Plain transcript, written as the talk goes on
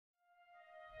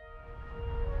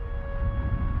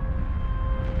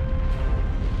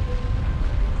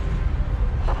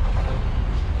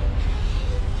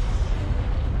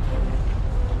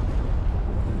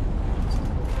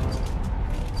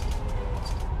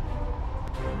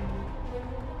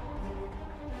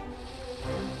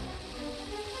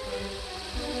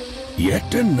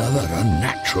Yet another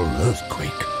unnatural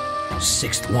earthquake.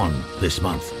 6th one this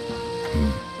month.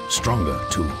 Stronger,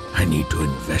 too. I need to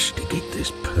investigate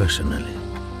this personally.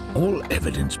 All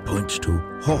evidence points to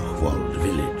Horwald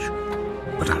village.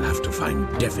 But I'll have to find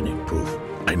definite proof.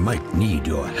 I might need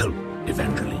your help,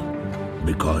 Evangeline.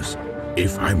 Because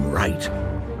if I'm right,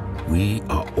 we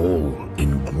are all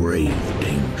in grave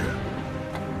danger.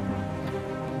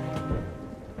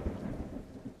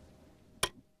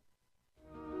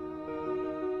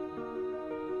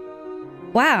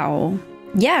 Wow.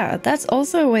 Yeah, that's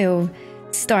also a way of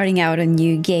starting out a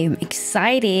new game.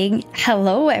 Exciting.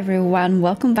 Hello everyone,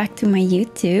 welcome back to my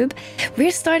YouTube.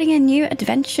 We're starting a new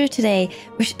adventure today,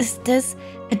 which is this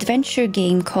adventure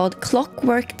game called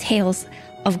Clockwork Tales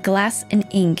of Glass and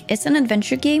Ink. It's an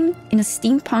adventure game in a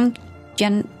steampunk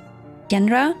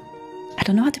genre. I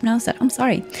don't know how to pronounce that, I'm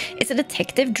sorry. It's a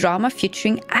detective drama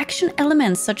featuring action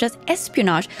elements such as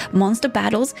espionage, monster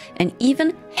battles, and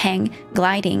even hang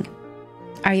gliding.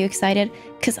 Are you excited?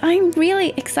 Because I'm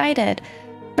really excited.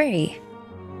 Very.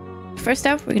 First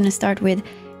up, we're going to start with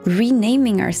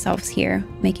renaming ourselves here.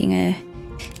 Making a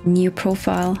new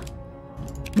profile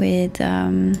with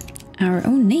our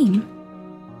own name.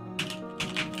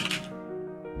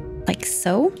 Like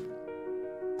so.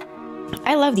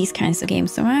 I love these kinds of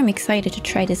games, so I'm excited to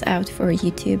try this out for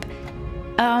YouTube.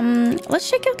 Let's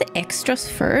check out the extras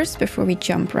first before we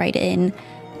jump right in.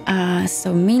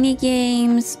 So mini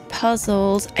games,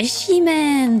 puzzles,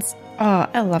 achievements. Oh,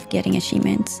 I love getting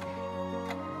achievements.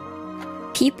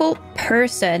 People,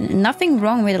 person. Nothing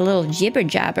wrong with a little jibber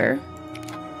jabber.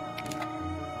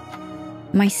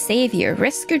 My savior,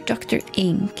 rescue Dr.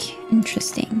 Ink.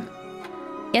 Interesting.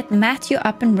 Get Matthew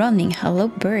up and running. Hello,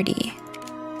 birdie.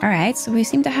 Alright, so we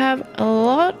seem to have a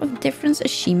lot of different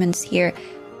achievements here.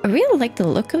 I really like the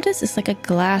look of this. It's like a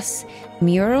glass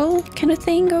mural kind of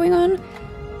thing going on.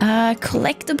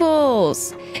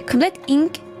 Collectibles. Complete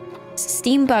Ink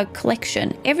Steambug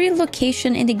collection. Every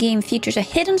location in the game features a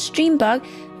hidden streambug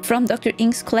from Dr.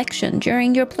 Ink's collection.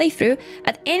 During your playthrough,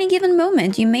 at any given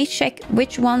moment, you may check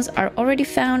which ones are already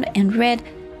found and read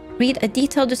a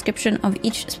detailed description of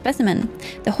each specimen.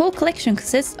 The whole collection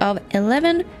consists of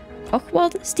 11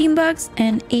 Horwald steambugs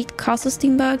and 8 castle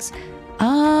steambugs.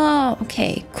 Oh,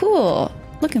 okay, cool.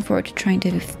 Looking forward to trying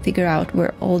to figure out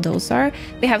where all those are.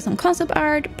 We have some concept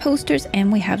art, posters,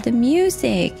 and we have the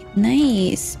music.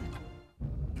 Nice.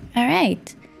 All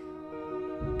right.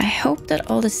 I hope that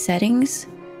all the settings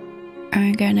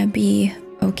are gonna be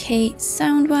okay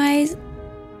sound-wise.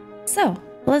 So,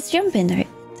 let's jump into it,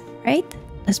 right?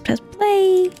 Let's press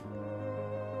play.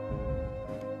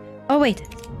 Oh, wait.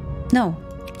 No.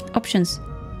 Options.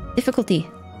 Difficulty.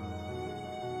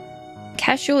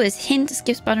 Casual is hint,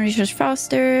 skips button, recharge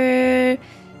faster.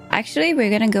 Actually, we're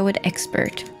gonna go with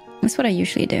expert. That's what I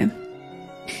usually do.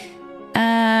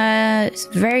 It's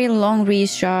very long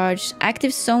recharge.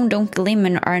 Active zone don't glimmer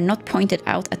and are not pointed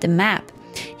out at the map.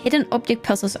 Hidden object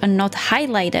puzzles are not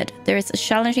highlighted. There is a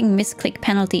challenging misclick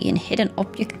penalty in hidden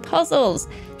object puzzles.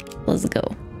 Let's go.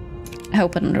 I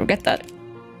hope I don't forget that.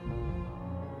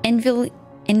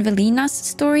 Evelina's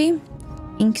story.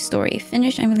 Ink story.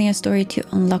 Finish Emilia's story to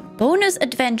unlock bonus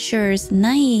adventures.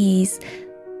 Nice.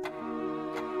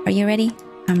 Are you ready?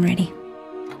 I'm ready.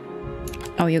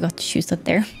 Oh, you got to choose that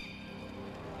there.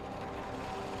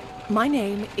 My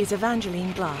name is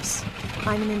Evangeline Glass.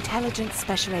 I'm an intelligence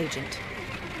special agent.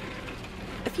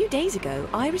 A few days ago,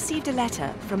 I received a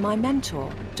letter from my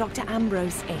mentor, Dr.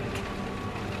 Ambrose Ink.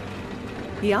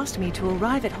 He asked me to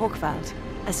arrive at Horwald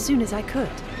as soon as I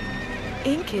could.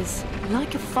 Ink is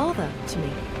like a father to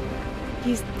me.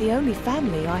 He's the only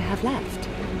family I have left.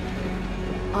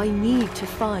 I need to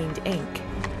find Ink.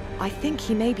 I think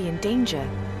he may be in danger.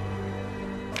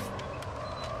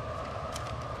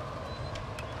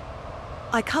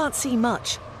 I can't see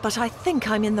much, but I think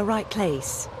I'm in the right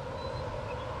place.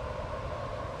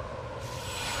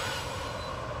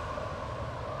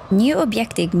 New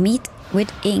objective, meet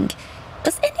with Ink.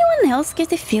 Does anyone else get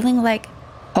the feeling like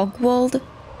Hogwarts?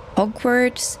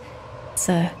 It's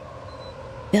a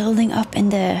building up in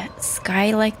the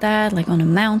sky like that, like on a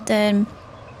mountain.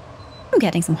 I'm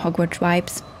getting some Hogwarts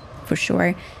vibes for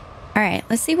sure. All right,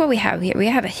 let's see what we have here. We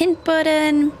have a hint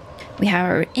button. We have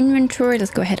our inventory.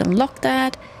 Let's go ahead and lock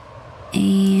that.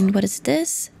 And what is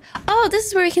this? Oh, this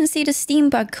is where we can see the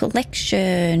steambug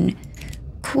collection.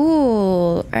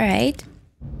 Cool. All right.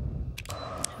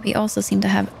 We also seem to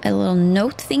have a little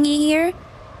note thingy here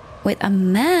with a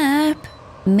map.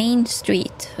 Main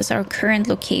Street is our current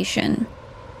location.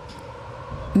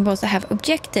 We also have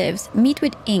objectives. Meet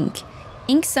with Ink.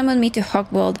 Ink summoned me to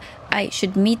Hogwarts. I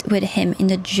should meet with him in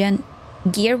the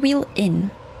Gearwheel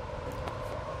Inn.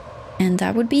 And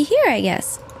that would be here, I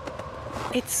guess.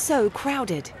 It's so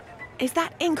crowded. Is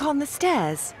that ink on the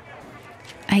stairs?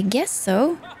 I guess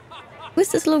so. Who's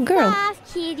this little girl?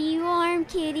 Soft kitty, warm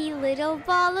kitty, little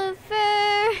ball of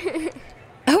fur.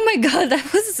 Oh my god,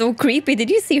 that was so creepy. Did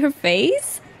you see her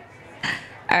face?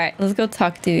 Alright, let's go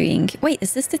talk to Ink. Wait,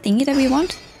 is this the thingy that we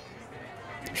want?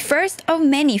 First of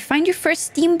many. Find your first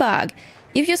steam bug.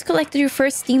 You've just collected your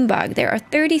first steam bug. There are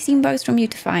 30 steam bugs from you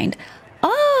to find.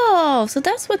 Oh, so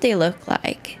that's what they look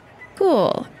like.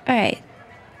 Cool. Alright,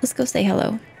 let's go say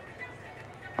hello.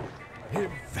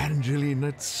 Evangeline,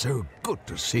 it's so good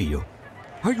to see you.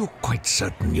 Are you quite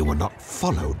certain you were not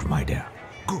followed, my dear?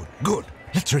 Good, good.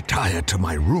 Let's retire to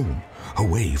my room,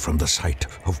 away from the sight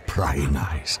of prying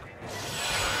eyes.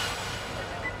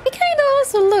 He kind of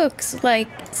also looks like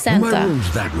Santa. My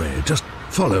room's that way. Just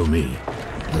follow me.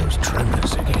 Those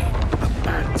tremors again. A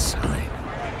bad sign.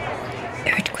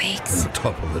 Earthquakes. On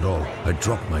top of it all, I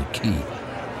dropped my key.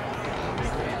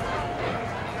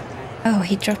 Oh,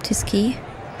 he dropped his key.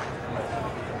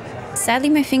 Sadly,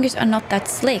 my fingers are not that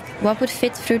slick. What would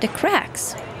fit through the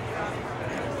cracks?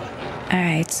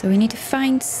 Alright, so we need to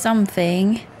find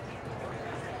something.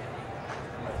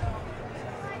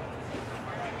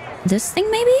 This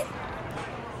thing, maybe?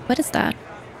 What is that?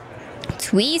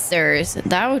 Tweezers.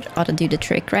 That ought to do the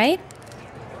trick, right?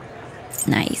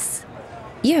 Nice.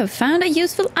 You have found a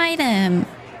useful item.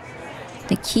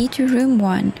 The key to room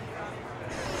 1.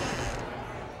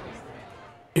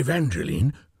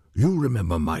 Evangeline, you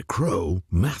remember my crow,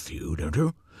 Matthew, don't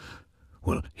you?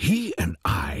 Well, he and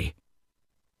I...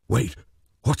 Wait,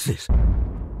 what's this?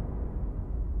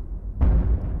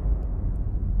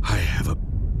 I have a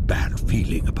bad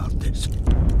feeling about this.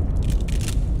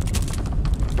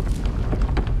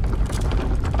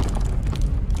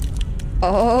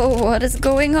 Oh, what is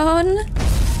going on?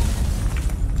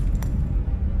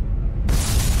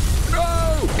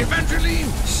 No! Evangeline,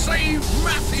 save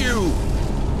Matthew!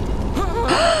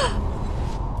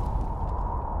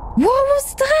 What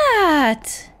was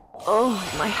that? Oh,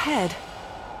 my head.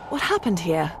 What happened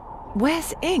here?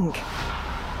 Where's Ink?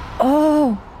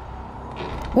 Oh.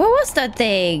 What was that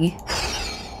thing?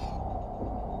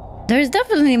 There's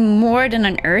definitely more than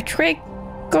an earthquake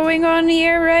going on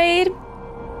here, right?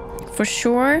 For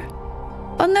sure.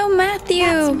 Oh no, Matthew!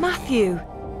 That's Matthew!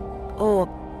 Or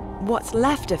what's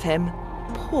left of him.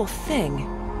 Poor thing.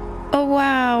 Oh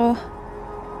wow.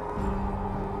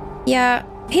 Yeah,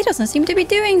 he doesn't seem to be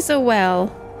doing so well.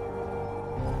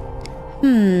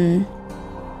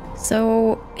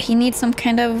 So he needs some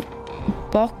kind of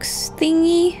box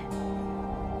thingy.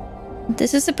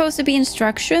 This is supposed to be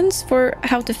instructions for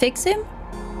how to fix him.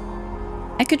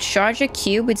 I could charge a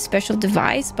cube with special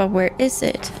device, but where is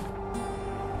it?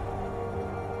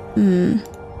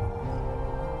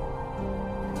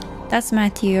 That's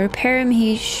Matthew. Repair him.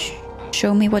 He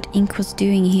show me what Ink was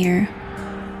doing here.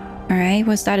 Alright,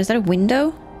 what's that? Is that a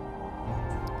window?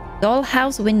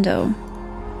 Dollhouse window.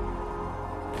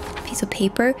 Piece of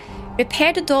paper.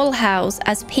 Repair the dollhouse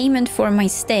as payment for my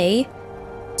stay.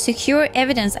 Secure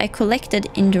evidence I collected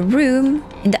in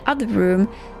the other room.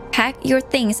 Pack your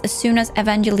things as soon as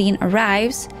Evangeline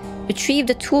arrives. Retrieve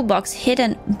the toolbox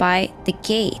hidden by the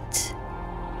gate.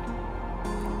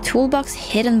 Toolbox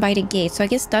hidden by the gate. So I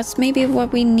guess that's maybe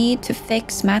what we need to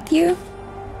fix Matthew.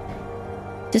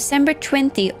 December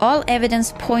 20. All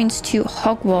evidence points to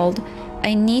Hogwald.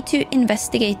 I need to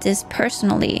investigate this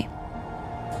personally.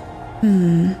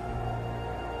 I'm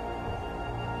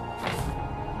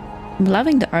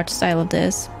loving the art style of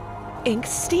this. Ink's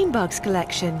steam bugs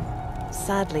collection.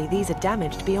 Sadly, these are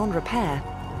damaged beyond repair.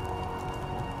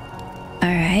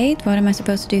 Alright, what am I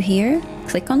supposed to do here?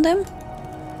 Click on them?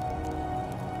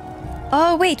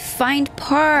 Oh wait, find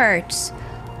parts.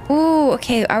 Oh,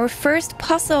 okay, our first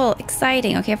puzzle.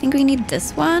 Exciting. Okay, I think we need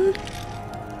this one.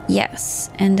 Yes,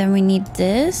 and then we need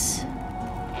this.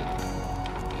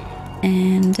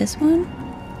 And this one.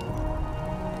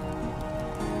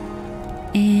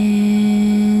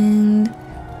 And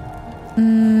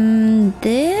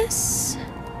this.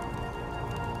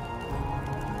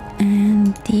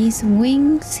 And these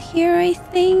wings here, I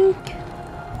think.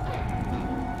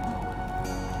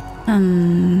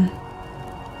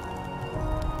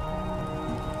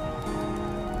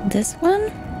 This one?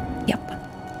 Yep.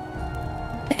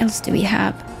 What else do we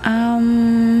have?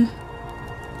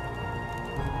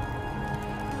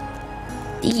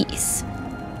 These.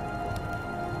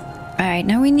 Alright,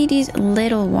 now we need these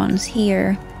little ones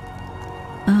here.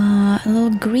 A little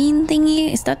green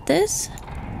thingy. Is that this?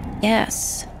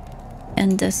 Yes.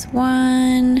 And this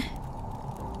one.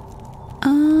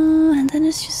 And then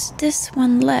it's just this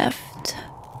one left.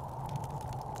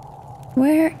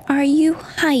 Where are you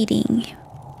hiding?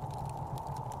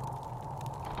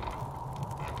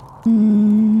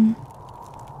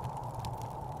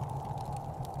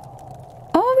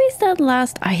 Always that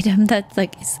last item that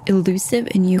like is elusive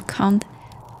and you can't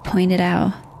point it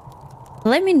out.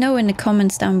 Let me know in the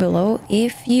comments down below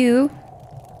if you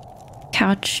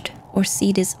catched or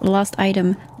see this last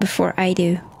item before I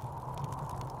do.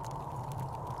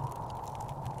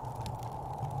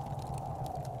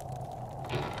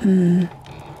 I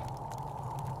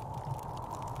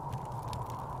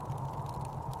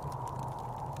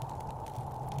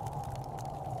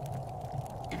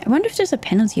wonder if there's a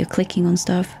penalty of clicking on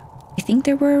stuff. I think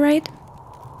there were, right?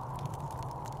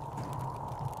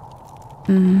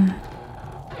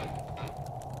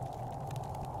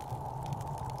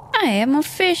 I am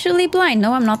officially blind.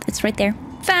 No, I'm not. It's right there.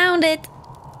 Found it.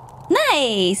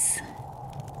 Nice.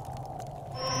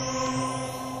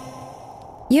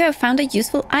 You have found a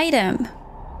useful item.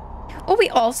 Oh, we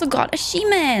also got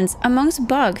achievements. Amongst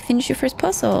bug, finish your first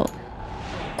puzzle.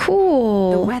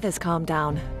 Cool. The weather's calmed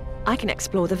down. I can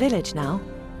explore the village now.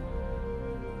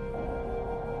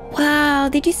 Wow,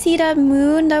 did you see that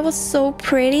moon? That was so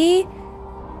pretty.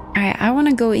 Alright, I want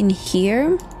to go in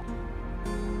here.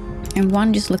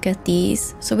 And just look at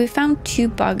these. So we found 2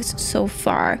 bugs so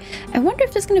far. I wonder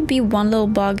if there's going to be one little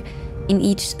bug in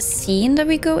each scene that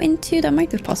we go into. That might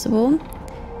be possible.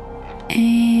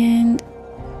 And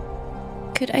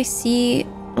could I see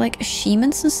like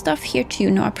achievements and stuff here too?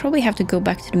 No, I probably have to go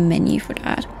back to the menu for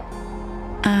that.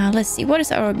 Let's see, what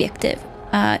is our objective?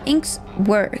 Ink's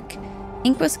work.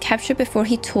 Ink was captured before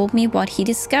he told me what he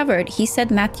discovered. He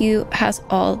said Matthew has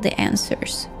all the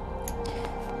answers.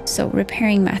 So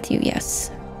repairing Matthew,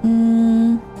 yes.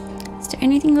 Is there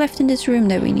anything left in this room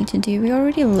that we need to do? We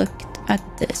already looked at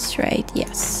this, right?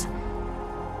 Yes.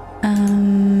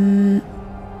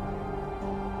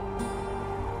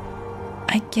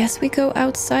 I guess we go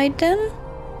outside then?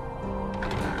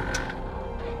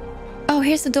 Oh,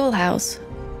 here's the dollhouse.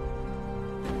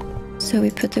 So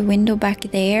we put the window back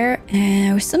there,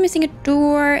 and we're still missing a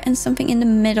door and something in the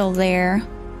middle there.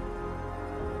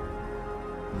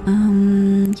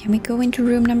 Can we go into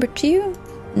room number 2?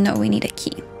 No, we need a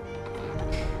key.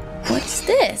 What's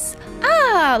this?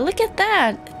 Ah, look at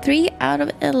that. 3 out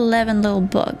of 11 little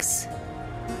bugs.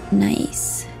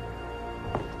 Nice.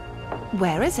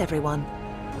 Where is everyone?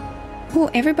 Oh,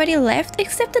 everybody left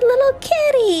except the little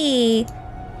kitty.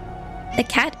 The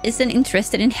cat isn't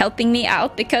interested in helping me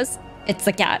out because it's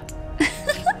a cat.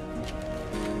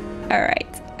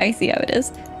 Alright, I see how it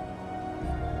is.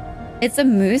 It's a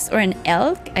moose or an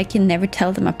elk. I can never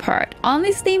tell them apart.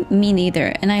 Honestly, me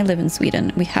neither. And I live in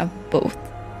Sweden. We have both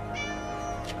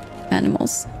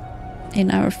animals in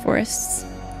our forests.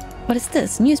 What is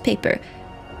this? Newspaper.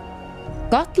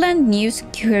 Gotland News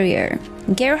Courier.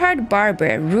 Gerhard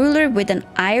Barber, ruler with an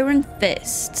iron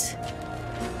fist.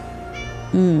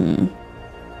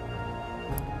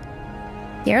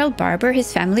 Gerald Barber,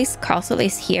 his family's castle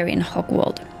is here in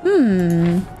Hogwold.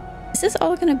 Is this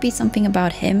all gonna be something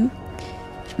about him?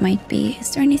 Might be.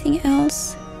 Is there anything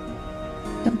else?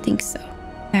 Don't think so.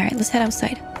 Alright, let's head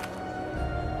outside.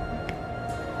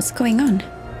 What's going on?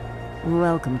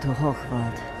 Welcome to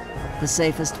Hogwold. The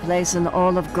safest place in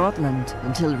all of Gotland,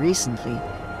 until recently.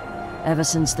 Ever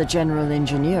since the general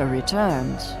engineer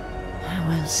returned.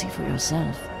 Well, see for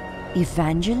yourself.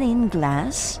 Evangeline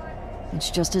Glass? It's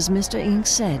just as Mr. Ink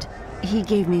said. He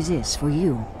gave me this for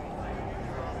you.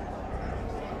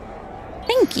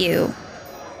 Thank you.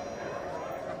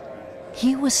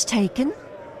 He was taken?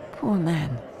 Poor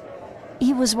man.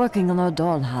 He was working on our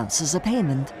dollhouse as a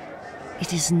payment.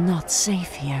 It is not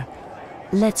safe here.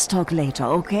 Let's talk later,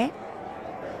 okay?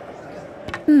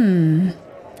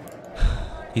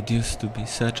 It used to be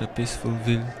such a peaceful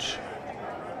village.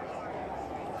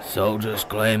 Soldiers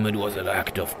claim it was an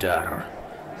act of terror,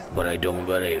 but I don't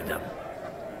believe them.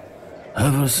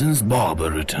 Ever since Barber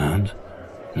returned,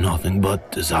 nothing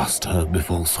but disaster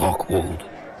befalls Hogwold.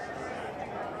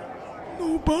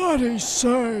 Nobody's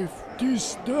safe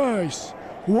these days.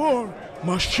 War,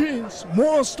 machines,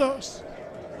 monsters.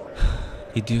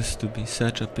 It used to be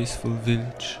such a peaceful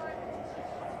village.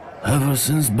 Ever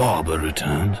since Barber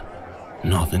returned,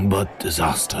 nothing but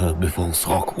disaster befalls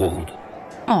Hogwold.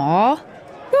 Aw,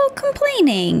 we're all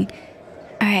complaining.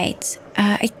 Alright,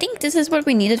 I think this is what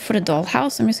we needed for the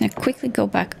dollhouse. I'm just gonna quickly go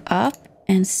back up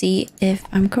and see if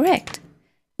I'm correct.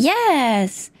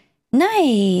 Yes!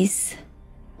 Nice!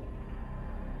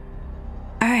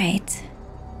 Alright.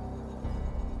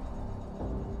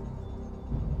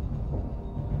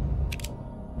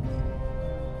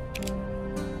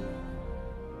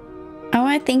 I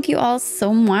want to thank you all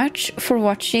so much for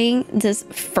watching this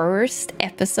first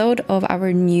episode of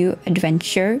our new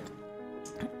adventure.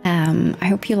 I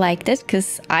hope you liked it,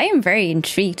 because I am very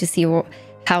intrigued to see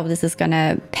how this is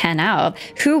gonna pan out.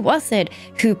 Who was it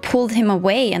who pulled him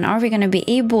away, and are we gonna be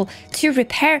able to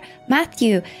repair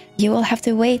Matthew? You will have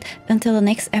to wait until the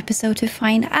next episode to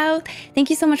find out. Thank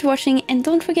you so much for watching, and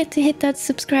don't forget to hit that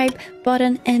subscribe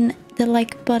button and the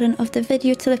like button of the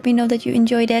video to let me know that you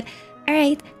enjoyed it. All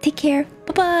right, take care.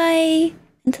 Bye bye.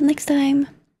 Until next time.